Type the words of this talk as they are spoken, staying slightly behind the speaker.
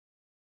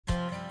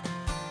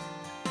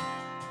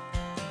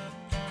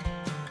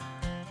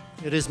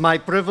It is my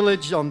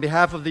privilege on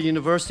behalf of the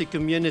university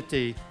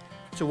community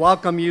to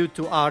welcome you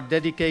to our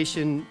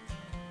dedication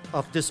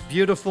of this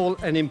beautiful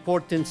and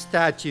important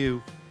statue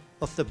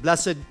of the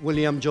Blessed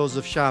William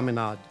Joseph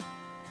Chaminade.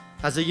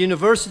 As a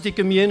university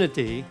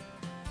community,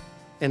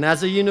 and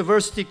as a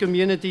university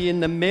community in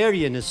the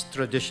Marianist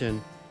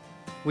tradition,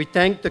 we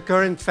thank the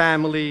Curran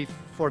family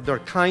for their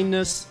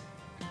kindness,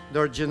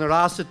 their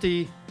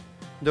generosity,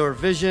 their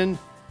vision,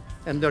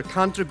 and their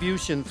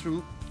contribution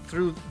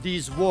through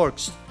these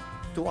works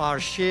to our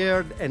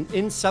shared and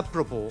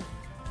inseparable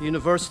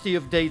University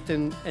of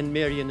Dayton and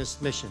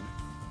Marianist mission.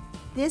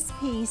 This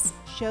piece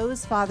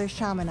shows Father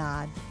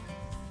Chaminade,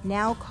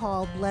 now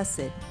called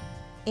Blessed,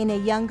 in a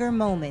younger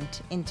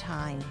moment in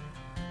time.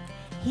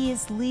 He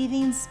is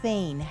leaving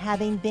Spain,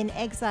 having been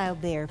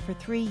exiled there for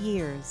 3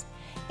 years,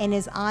 and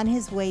is on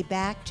his way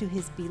back to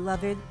his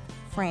beloved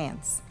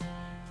France.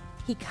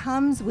 He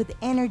comes with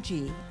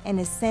energy and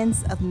a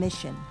sense of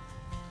mission.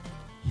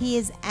 He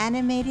is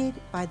animated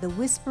by the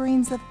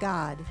whisperings of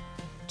God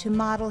to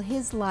model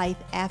his life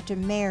after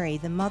Mary,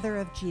 the mother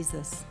of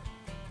Jesus,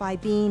 by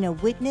being a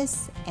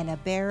witness and a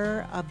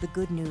bearer of the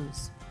good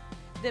news.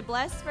 The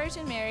Blessed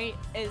Virgin Mary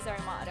is our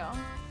motto.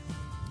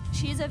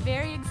 She is a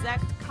very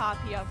exact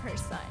copy of her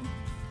Son.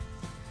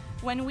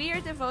 When we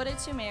are devoted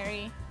to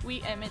Mary,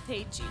 we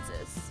imitate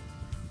Jesus.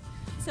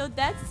 So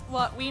that's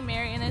what we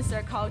Marianists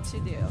are called to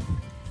do,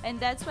 and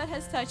that's what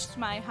has touched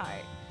my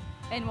heart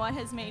and what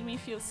has made me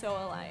feel so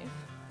alive.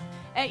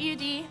 At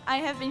UD, I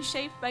have been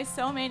shaped by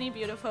so many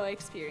beautiful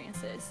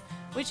experiences,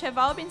 which have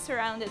all been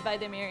surrounded by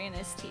the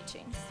Marianist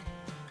teachings.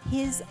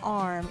 His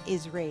arm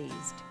is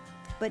raised,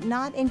 but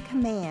not in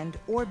command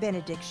or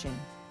benediction.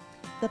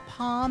 The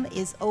palm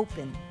is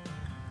open,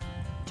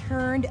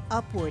 turned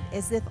upward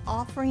as if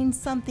offering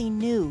something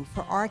new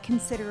for our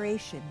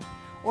consideration,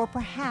 or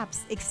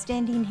perhaps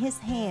extending his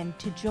hand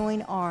to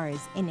join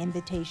ours in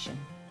invitation.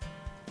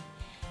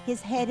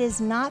 His head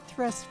is not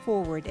thrust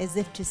forward as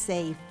if to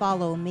say,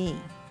 "Follow me."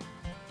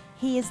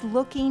 He is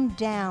looking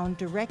down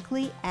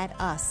directly at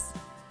us.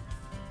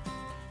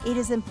 It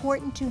is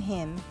important to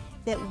him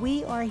that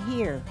we are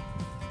here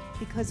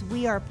because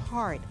we are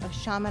part of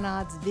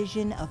Chaminade's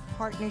vision of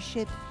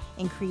partnership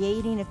in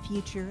creating a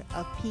future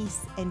of peace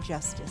and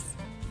justice.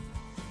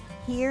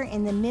 Here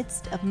in the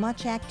midst of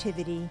much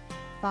activity,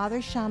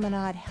 Father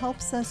Chaminade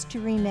helps us to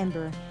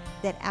remember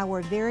that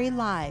our very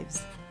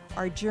lives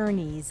are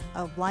journeys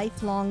of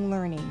lifelong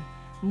learning,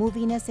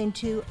 moving us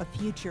into a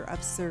future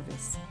of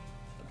service.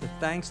 The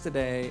thanks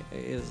today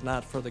is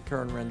not for the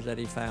Curran and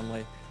Renzetti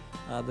family.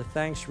 The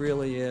thanks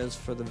really is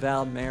for the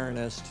vowed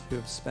Marianists who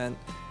have spent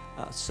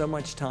so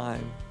much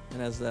time,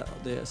 and as the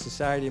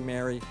Society of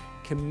Mary,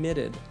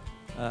 committed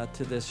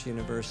to this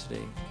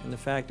university. And the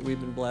fact that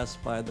we've been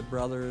blessed by the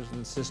brothers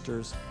and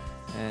sisters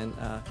and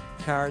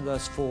carried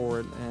us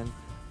forward, and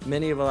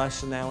many of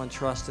us are now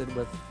entrusted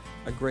with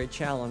a great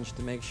challenge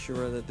to make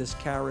sure that this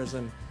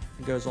charism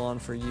goes on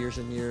for years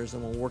and years,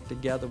 and we'll work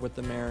together with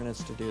the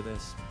Marianists to do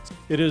this.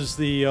 It is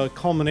the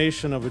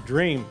culmination of a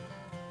dream.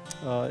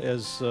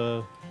 As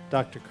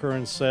Dr.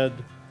 Curran said,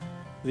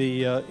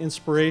 the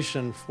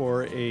inspiration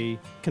for a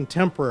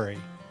contemporary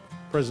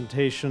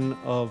presentation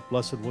of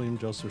Blessed William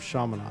Joseph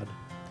Chaminade,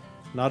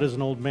 not as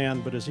an old man,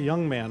 but as a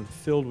young man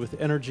filled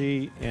with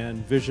energy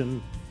and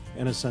vision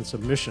and a sense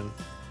of mission.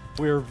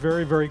 We are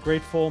very, very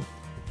grateful,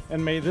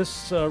 and may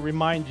this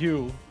remind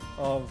you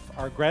of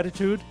our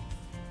gratitude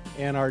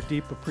and our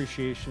deep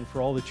appreciation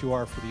for all that you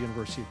are for the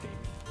University of Dayton.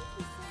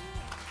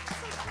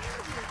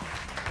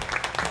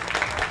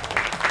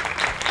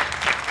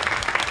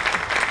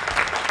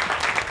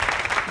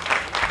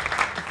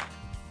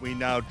 We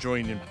now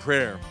join in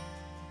prayer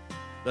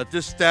that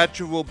this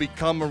statue will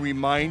become a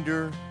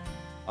reminder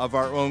of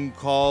our own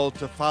call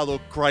to follow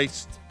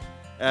Christ,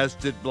 as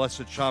did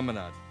Blessed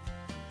Chaminade.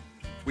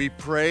 We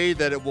pray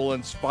that it will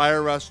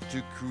inspire us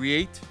to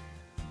create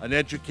an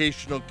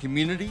educational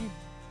community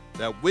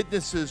that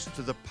witnesses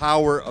to the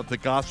power of the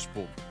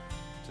gospel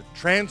to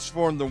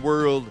transform the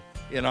world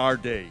in our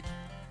day,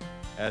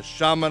 as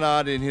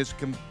Chaminade and his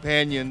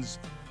companions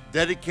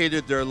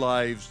dedicated their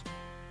lives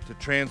to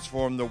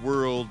transform the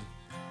world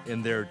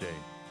in their day.